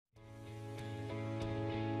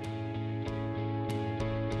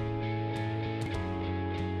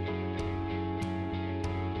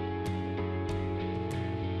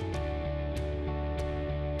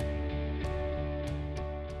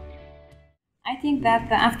I think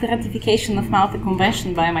that after ratification of Malta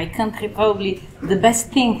Convention by my country, probably the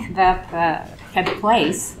best thing that had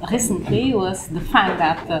place recently was the fact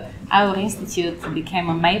that our institute became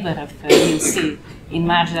a member of UC in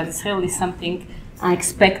March. That is really something I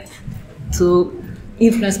expect to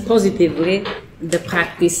influence positively the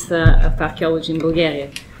practice of archaeology in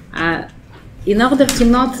Bulgaria. In order to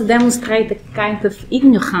not demonstrate a kind of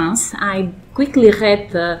ignorance, I quickly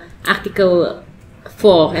read Article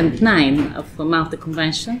 4 and 9 of the Malta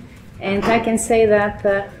Convention, and I can say that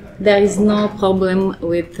there is no problem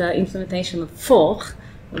with implementation of 4,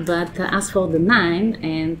 but as for the 9,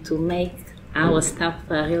 and to make our stuff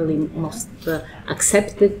really most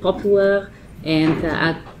accepted, popular,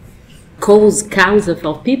 and causa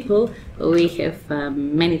for people, we have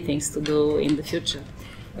many things to do in the future.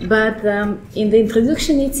 But in the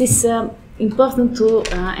introduction, it is important to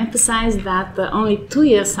emphasize that only 2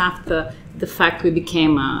 years after the fact we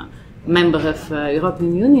became a member of the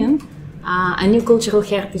European Union, a new Cultural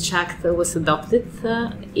Heritage Act was adopted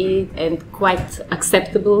and quite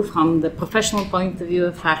acceptable from the professional point of view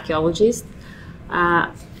of archaeologists.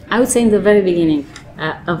 I would say in the very beginning.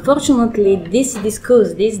 Unfortunately, this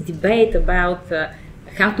discourse, this debate about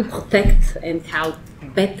how to protect and how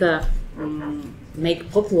better make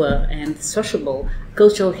popular and sociable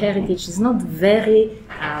cultural heritage is not very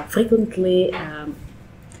frequently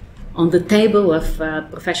on the table of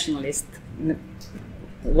professionalists,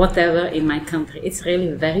 whatever in my country. It's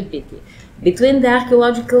really very pity. Between the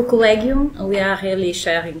archaeological collegium, we are really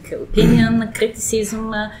sharing opinion,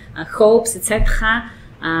 criticism, hopes, etc.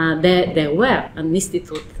 There were an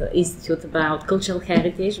institute about cultural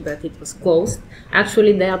heritage, but it was closed.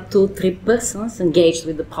 Actually, there are 2-3 persons engaged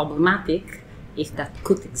with the problematic, if that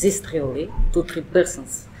could exist really, 2-3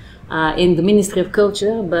 persons in the Ministry of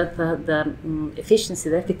Culture, but the efficiency,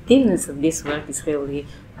 the effectiveness of this work is really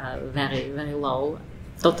very, very low,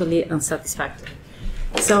 totally unsatisfactory.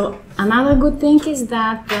 So another good thing is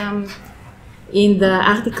that in the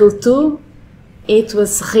Article 2, it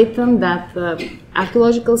was written that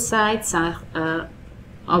archaeological sites are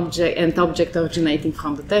object originating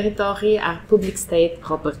from the territory are public state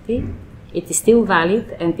property. It is still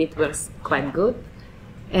valid and it was quite good.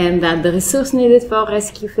 And that the resource needed for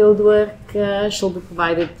rescue fieldwork should be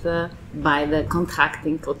provided by the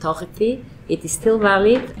contracting authority. It is still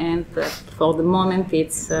valid, and for the moment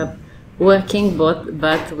it's working,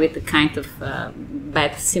 but with a kind of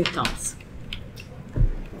bad symptoms.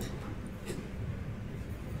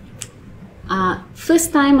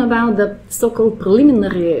 First time about the so-called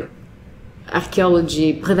preliminary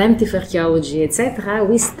archaeology, preventive archaeology, etc.,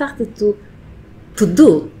 we started to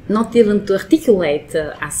do, not even to articulate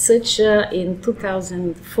as such, in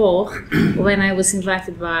 2004, when I was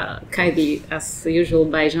invited by KD, as usual,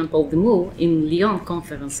 by Jean-Paul Demoule in Lyon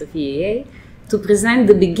conference of EAA, to present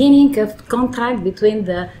the beginning of contract between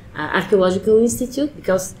the Archaeological Institute,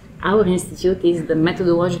 because our institute is the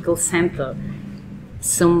methodological center.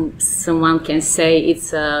 Someone can say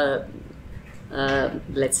it's a,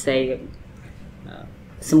 let's say,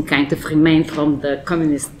 some kind of remain from the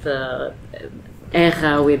communist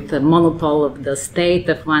era with the monopoly of the state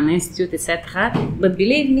of one institute, etc. But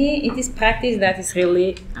believe me, it is practice that is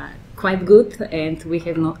really quite good, and we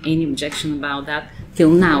have not any objection about that till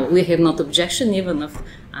now. We have not objection even of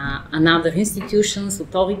another institutions,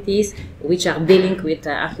 authorities, which are dealing with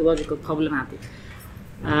archaeological problematic.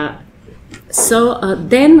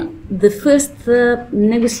 Then the first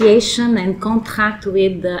negotiation and contract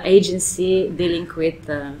with the agency dealing with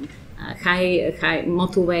high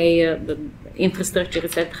motorway infrastructure,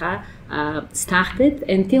 etc., started.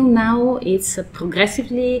 Until now, it's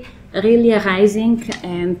progressively really rising,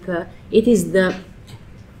 and it is the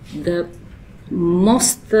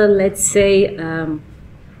most, let's say,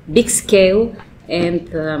 big scale and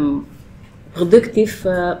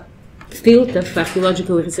productive field of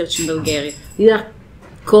archaeological research in Bulgaria. We are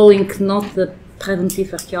calling not the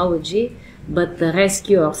preventive archaeology, but the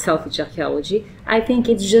rescue or salvage archaeology. I think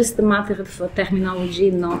it's just a matter of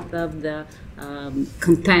terminology, not of the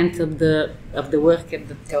content of the work and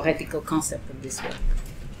the theoretical concept of this work.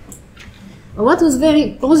 What was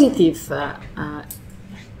very positive,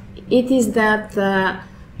 it is that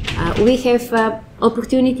we have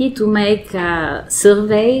opportunity to make a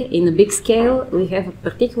survey in a big scale. We have a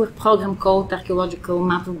particular program called Archaeological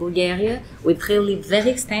Map of Bulgaria with really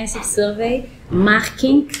very extensive survey,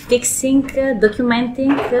 marking, fixing,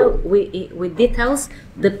 documenting with details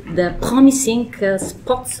the promising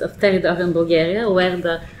spots of territory in Bulgaria where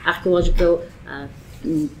the archaeological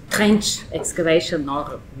trench excavation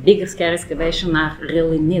or bigger scale excavation are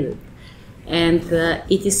really needed. And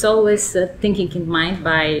it is always thinking in mind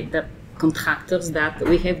by the contractors that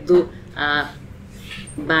we have to,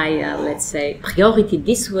 by let's say, priority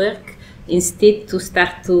this work instead to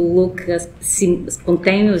start to look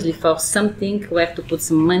spontaneously for something where to put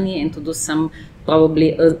some money and to do some probably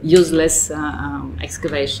useless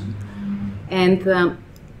excavation. And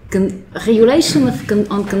regulation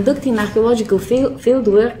on conducting archaeological field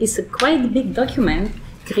work is a quite big document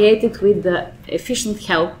created with the efficient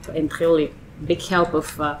help and really big help of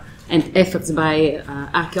and efforts by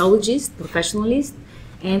archaeologists, professionalists,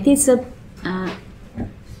 and it's a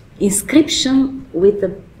inscription with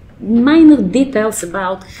the minor details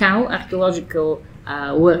about how archaeological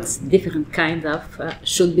works, different kind of,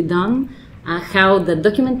 should be done, how the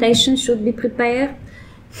documentation should be prepared,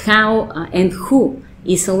 how and who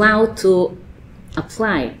is allowed to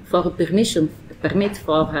apply for a permit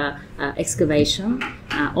for excavation,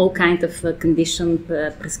 all kind of condition,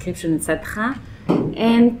 prescription, etc.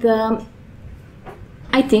 And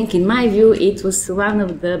I think, in my view, it was one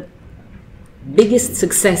of the biggest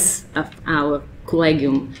success of our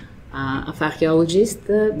collegium of archaeologists,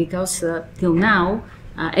 because till now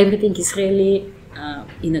everything is really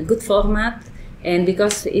in a good format, and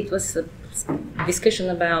because it was a discussion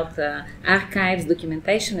about archives,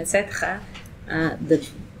 documentation, etc. The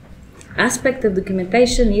aspect of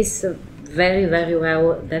documentation is very, very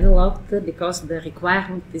well developed, because the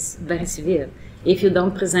requirement is very severe. If you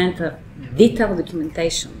don't present a detailed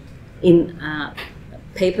documentation in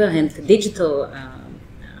paper and digital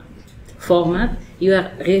format, you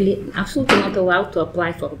are really absolutely not allowed to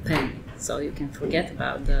apply for a permit. So you can forget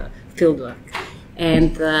about the fieldwork.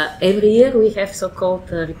 And every year we have so-called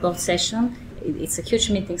report session. It's a huge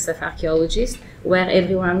meetings of archaeologists where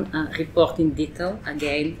everyone report in detail,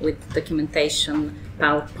 again with documentation,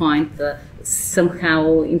 PowerPoint,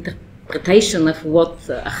 somehow interpretation of what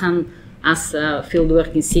as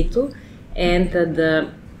fieldwork in situ, and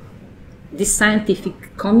this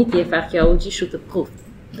scientific committee of archaeology should approve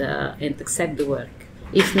and accept the work.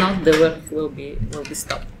 If not, the work will be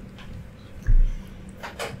stopped.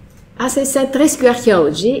 As I said, rescue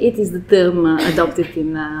archaeology, it is the term adopted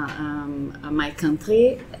in my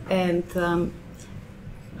country, and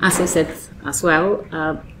as I said as well,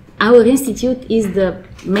 our institute is the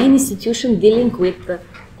main institution dealing with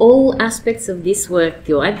all aspects of this work,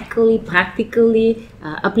 theoretically, practically,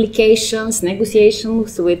 applications,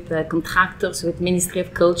 negotiations with contractors, with Ministry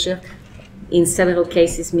of Culture. In several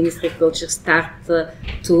cases, Ministry of Culture start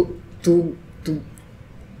to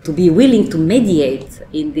be willing to mediate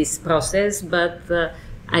in this process, but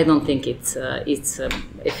I don't think it's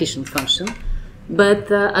efficient function.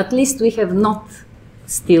 But at least we have not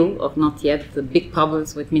still, or not yet, the big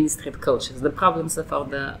problems with Ministry of Culture. The problems are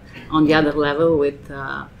on the other level with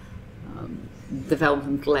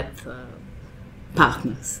Development Led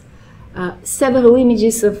partners. Several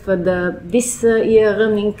images of this year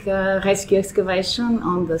running rescue excavation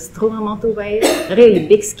on the Struma motorway, really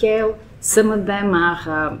big scale. Some of them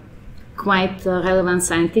are quite relevant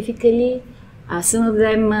scientifically. Some of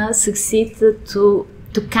them succeed to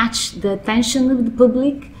catch the attention of the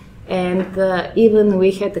public, and even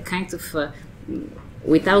we had a kind of,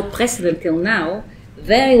 without precedent till now,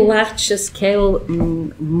 very large scale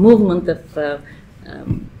movement of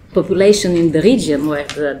population in the region where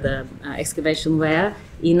the excavation were,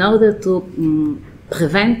 in order to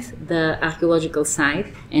prevent the archaeological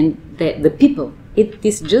site and the people. It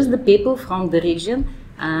is just the people from the region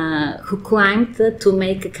who climbed to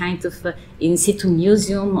make a kind of in situ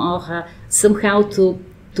museum, or somehow to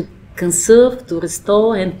conserve, to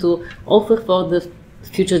restore, and to offer for the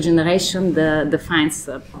future generation the finds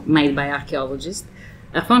made by archaeologists.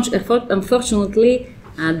 Unfortunately,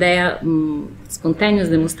 their spontaneous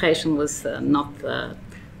demonstration was not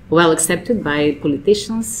well accepted by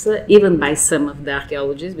politicians, even by some of the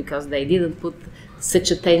archaeologists, because they didn't put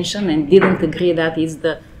such attention and didn't agree that it's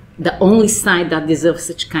the only site that deserves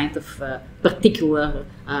such kind of particular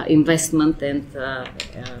investment and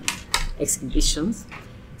exhibitions.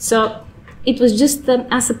 So it was just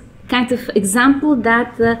as a kind of example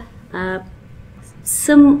that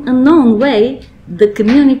some unknown way the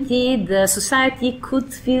community, the society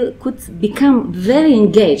could become very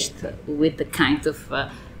engaged with the kind of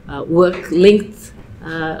work linked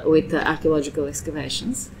with archaeological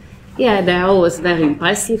excavations. Yeah, they're always very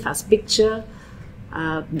impressive as picture,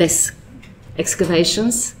 these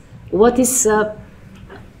excavations. What is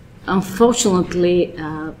unfortunately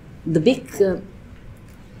the big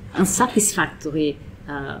unsatisfactory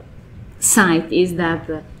side is that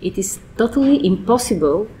it is totally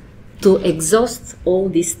impossible to exhaust all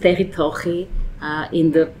this territory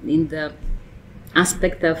in the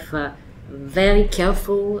aspect of very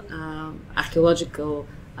careful archaeological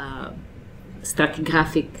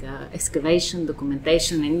stratigraphic excavation,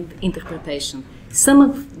 documentation, and interpretation. Some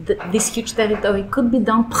of this huge territory could be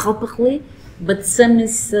done properly, but some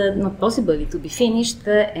is not possible to be finished,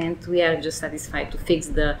 and we are just satisfied to fix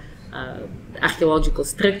the archaeological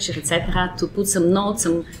structure, etc., to put some notes,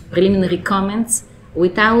 some preliminary comments,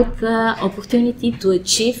 without opportunity to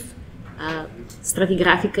achieve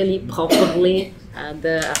stratigraphically, properly,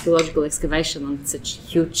 the archaeological excavation on such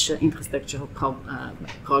huge infrastructural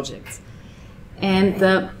projects. And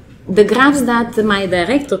the graphs that my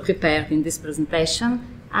director prepared in this presentation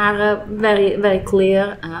are very, very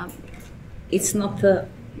clear. It's not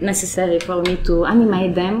necessary for me to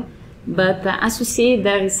animate them, but as you see,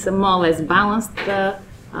 there is a more or less balanced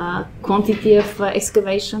quantity of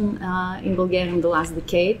excavation in Bulgaria in the last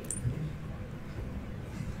decade.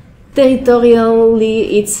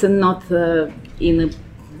 Territorially, it's not in a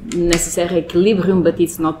necessary equilibrium, but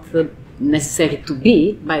it's not necessary to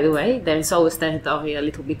be, by the way. There is always territory a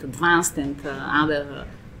little bit advanced and other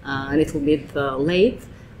a little bit late.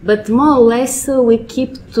 But more or less, we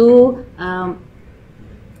keep to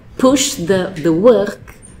push the work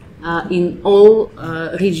in all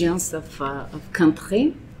regions of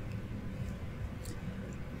country.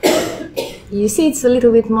 You see, it's a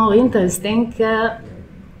little bit more interesting.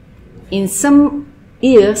 In some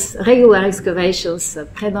years, regular excavations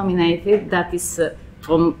predominated. That is,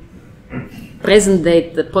 from present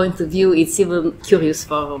date the point of view, it's even curious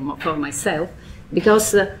for myself,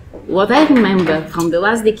 because what I remember from the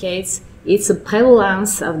last decades, it's a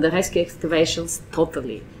prevalence of the rescue excavations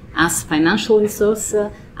totally, as financial resource,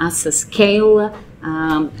 as a scale,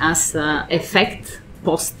 as effect,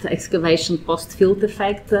 post-excavation, post-field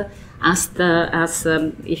effect, as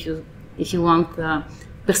if you want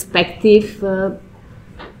perspective,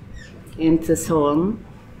 and so on.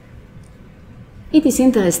 It is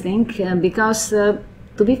interesting because,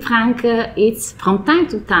 to be frank, it's from time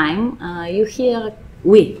to time you hear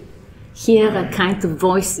a kind of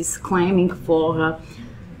voices claiming for,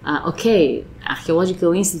 okay,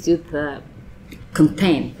 archaeological institute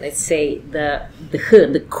contain, let's say,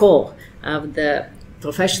 the core of the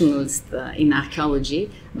professionals in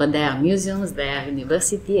archaeology, but there are museums, there are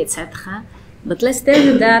university, etc. But let's tell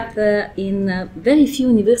you that in very few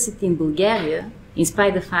universities in Bulgaria, in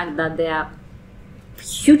spite of the fact that there are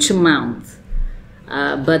huge amount,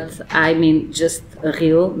 but I mean just a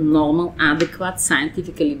real, normal, adequate,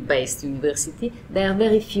 scientifically based university, there are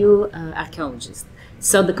very few archaeologists.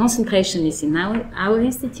 So the concentration is in our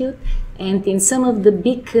institute, and in some of the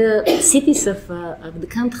big cities of the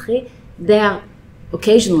country, there are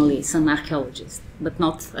occasionally some archaeologists, but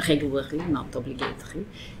not regularly, not obligatory.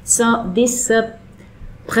 So this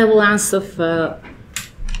prevalence of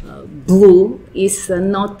blue is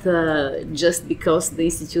not just because the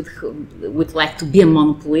institute would like to be a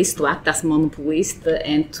monopolist, to act as monopolist,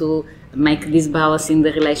 and to make this balance in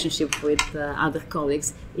the relationship with other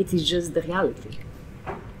colleagues. It is just the reality.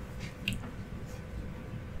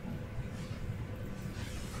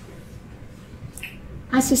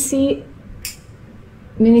 As you see,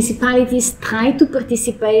 municipalities try to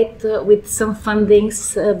participate with some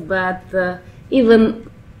fundings, but even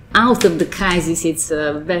out of the crisis, it's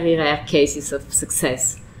very rare cases of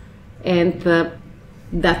success. And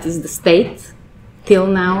that is the state, till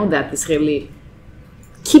now, that is really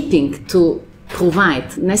keeping to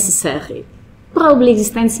provide necessary, probably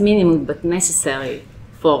existence minimum, but necessary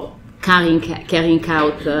for carrying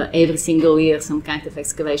out every single year some kind of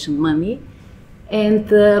excavation money. And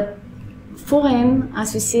foreign,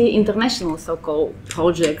 as we see, international so-called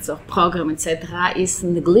projects or program, etc., is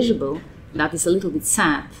negligible. That is a little bit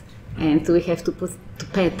sad, and we have to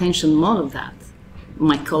pay attention more of that.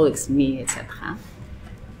 My colleagues, me, etc.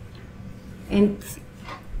 And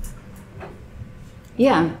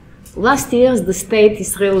yeah, last year the state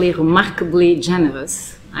is really remarkably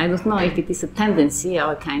generous. I don't know if it is a tendency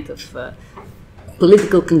or a kind of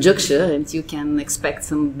political conjuncture, and you can expect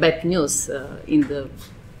some bad news in the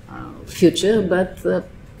future, but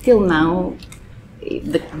till now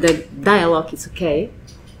the dialogue is okay.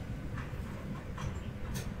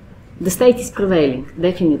 The state is prevailing,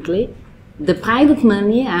 definitely. The private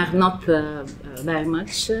money are not very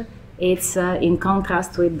much. It's in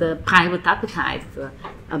contrast with the private appetite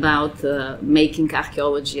about making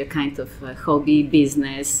archaeology a kind of hobby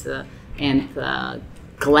business and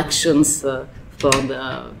collections for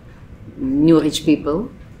the new rich people.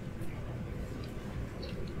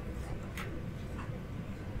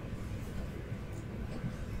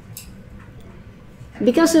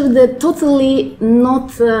 Because of the totally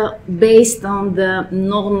not based on the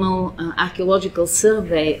normal archaeological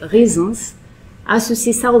survey reasons, As you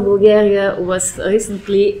see, South Bulgaria was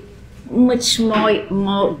recently much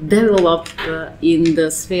more developed in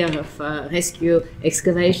the sphere of rescue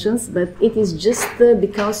excavations, but it is just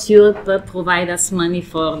because Europe provides us money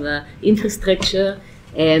for the infrastructure,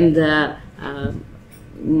 and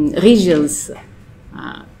regions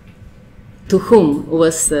to whom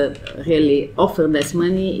was really offered this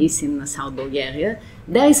money is in South Bulgaria.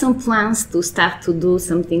 There are some plans to start to do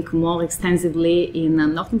something more extensively in the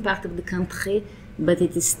northern part of the country, but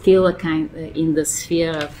it is still a kind in the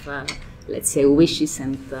sphere of, let's say, wishes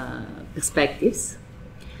and perspectives.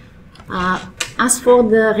 As for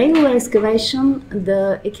the regular excavation,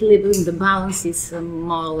 the equilibrium, the balance is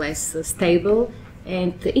more or less stable,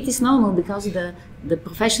 and it is normal because the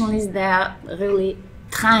professionals, they are really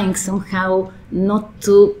trying somehow not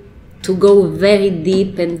to go very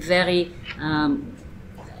deep and very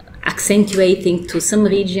accentuating to some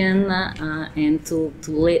region and to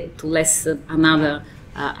less another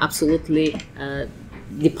absolutely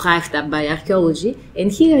deprived by archaeology.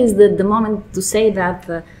 And here is the moment to say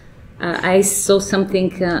that I saw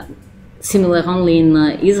something similar only in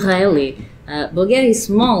Israeli. Bulgaria is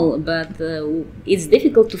small, but it's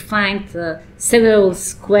difficult to find several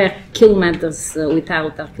square kilometers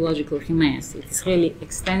without archaeological remains. It is really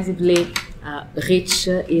extensively rich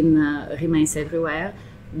in remains everywhere.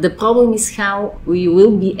 The problem is how we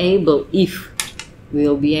will be able, if we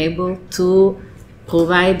will be able to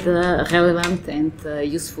provide relevant and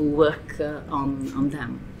useful work on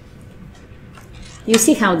them. You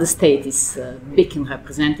see how the state is big and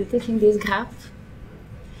representative in this graph.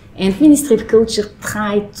 And Ministry of Culture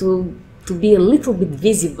tried to be a little bit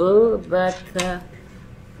visible, but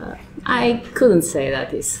I couldn't say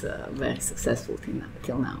that it's very successful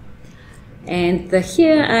till now. And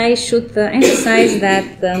here I should emphasize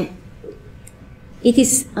that it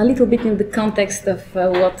is a little bit in the context of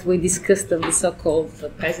what we discussed of the so-called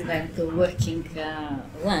presidential working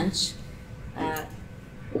lunch,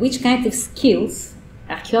 which kind of skills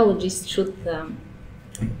archaeologists should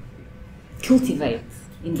cultivate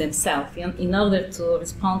in themselves in order to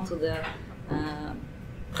respond to the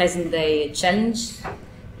present-day challenge,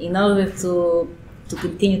 in order to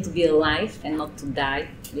continue to be alive and not to die,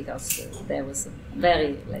 because there was a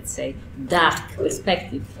very, let's say, dark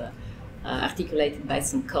perspective articulated by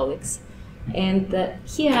some colleagues. And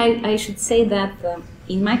here I should say that,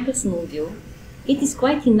 in my personal view, it is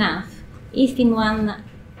quite enough if in one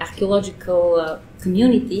archaeological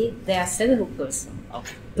community there are several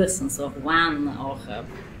persons or one or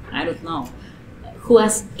I don't know, who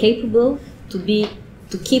are capable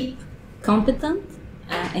to keep competent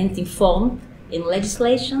and informed in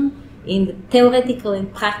legislation, in the theoretical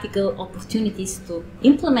and practical opportunities to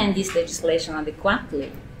implement this legislation adequately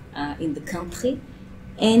in the country,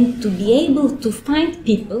 and to be able to find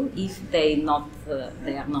people, if they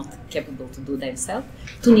are not capable to do themselves,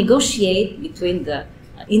 to negotiate between the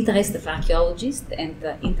interest of archaeologists and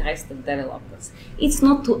the interest of developers. It's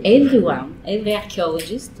not to everyone, every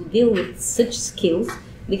archaeologist, to deal with such skills,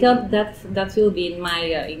 because that will be in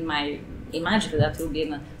my imagery, that will be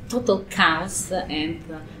in a total chaos and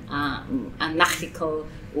anarchical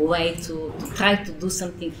way to try to do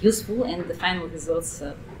something useful, and the final results,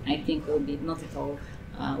 I think, will be not at all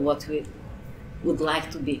what we would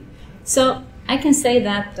like to be. So I can say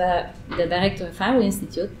that the director of our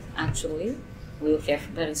institute actually will have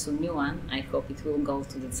very soon new one. I hope it will go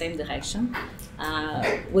to the same direction.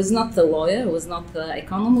 Was not a lawyer, was not an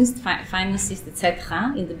economist, financist,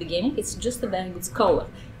 etc. in the beginning. It's just a very good scholar.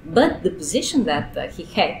 But the position that he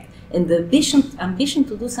had and the ambition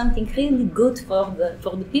to do something really good for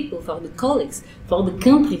the people, for the colleagues, for the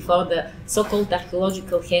country, for the so-called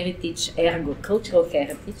archaeological heritage, ergo cultural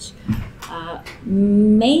heritage,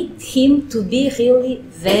 made him to be really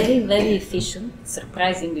very, very efficient,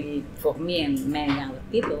 surprisingly for me and many other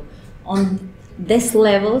people, on these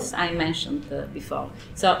levels I mentioned before.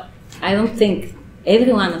 So I don't think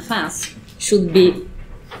every one of us should be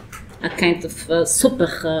a kind of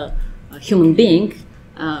super human being,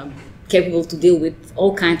 capable to deal with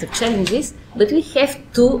all kinds of challenges, but we have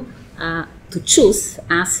to choose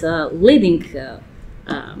as leading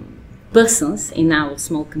persons in our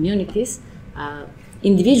small communities,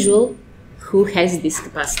 individual who has this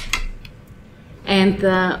capacity. And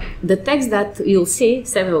the text that you'll see,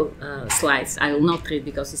 several slides, I will not read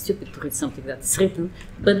because it's stupid to read something that's written,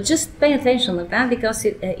 but just pay attention to that, because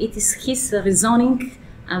it is his reasoning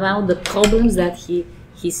about the problems that he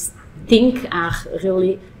think are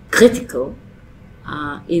really critical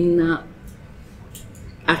in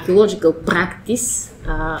archaeological practice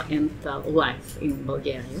and life in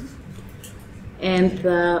Bulgaria.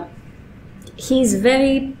 And he is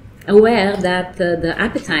very aware that the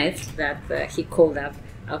appetite that he called up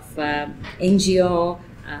of NGO,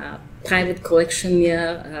 private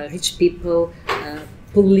collectioneer, rich people,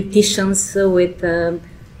 politicians with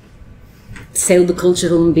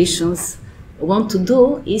pseudo-cultural ambitions want to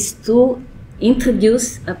do is to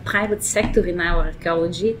introduce a private sector in our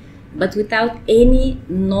archaeology, but without any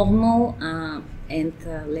normal and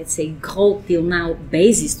let's say grow till now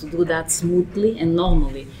basis to do that smoothly and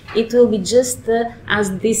normally. It will be just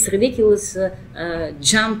as this ridiculous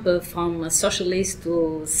jump from socialist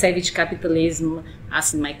to savage capitalism,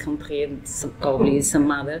 as in my country and probably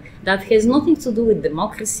some other, that has nothing to do with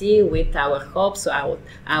democracy, with our hopes, our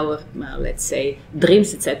let's say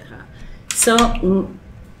dreams, etc. So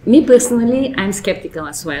me personally, I'm skeptical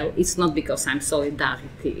as well. It's not because I'm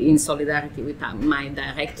in solidarity with my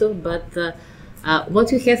director, but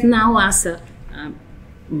what we have now as a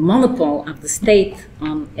monopoly of the state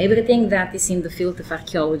on everything that is in the field of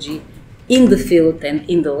archaeology, in the field and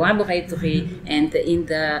in the laboratory and in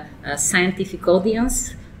the scientific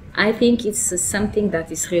audience, I think it's something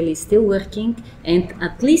that is really still working and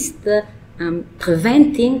at least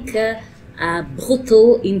preventing a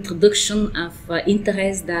brutal introduction of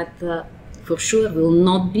interests that for sure will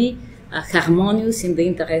not be harmonious in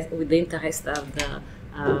the with the interest of the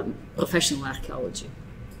professional archaeology.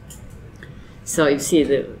 So you see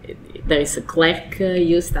there is a clerk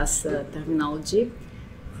used as terminology.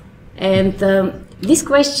 And this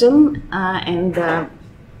question and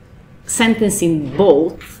sentence in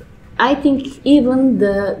both, I think even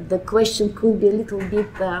the question could be a little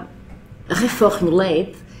bit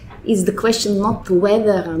reformulated. Is the question not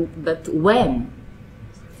whether but when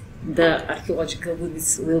the archaeological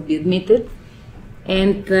goods will be admitted.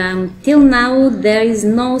 And till now there is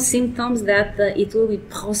no symptoms that it will be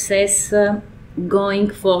process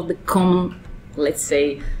going for the common, let's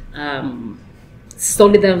say,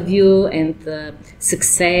 solidar view and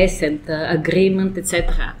success and agreement,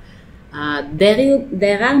 etc.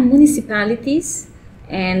 There are municipalities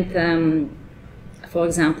and for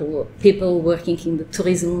example, people working in the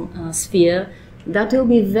tourism sphere that will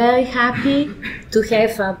be very happy to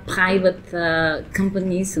have private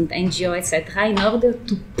companies and NGO, etc., in order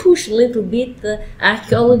to push a little bit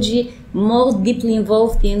archaeology more deeply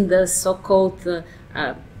involved in the so-called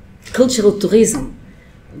cultural tourism.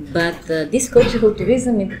 But this cultural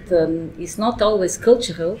tourism is not always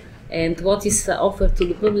cultural, and what is offered to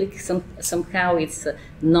the public somehow it's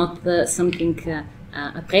not something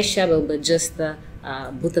appreciable, but just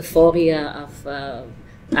butaphoria of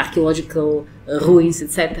archaeological ruins,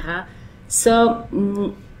 etc. So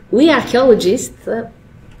we archaeologists,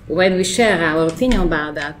 when we share our opinion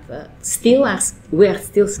about that, we are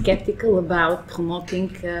still skeptical about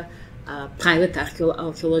promoting private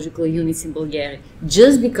archaeological units in Bulgaria,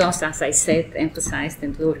 just because, as I said, emphasized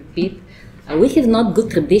and will repeat, we have not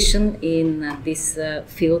good tradition in this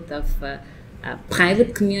field of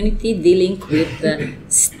private community dealing with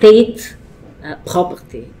state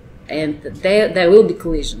property, and there will be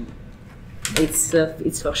collision.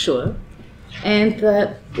 It's for sure. And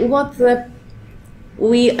what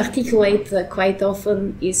we articulate quite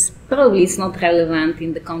often is probably it's not relevant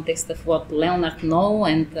in the context of what Leonard knows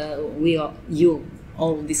and you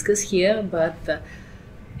all discuss here, but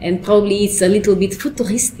and probably it's a little bit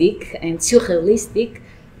futuristic and surrealistic.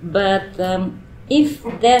 But if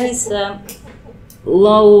there is a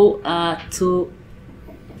law to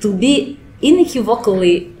be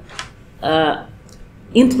unequivocally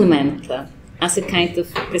implemented as a kind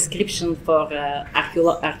of prescription for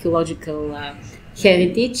archaeological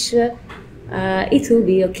heritage, it will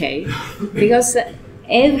be okay, because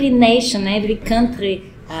every nation, every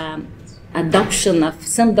country adoption of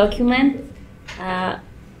some document,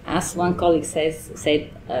 as one colleague said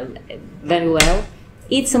very well,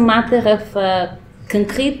 it's a matter of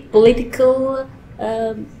concrete political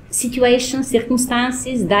situations,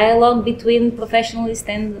 circumstances, dialogue between professionals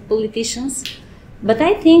and politicians. But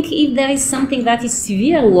I think if there is something that is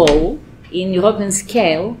severe law in European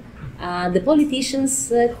scale, the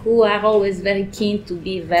politicians who are always very keen to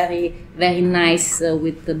be very, very nice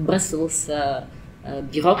with the Brussels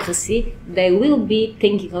bureaucracy, they will be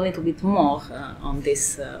thinking a little bit more on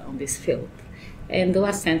this field. And the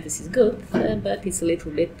last sentence is good, but it's a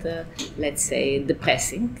little bit, let's say,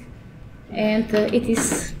 depressing. And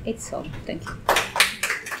it's all. Thank you.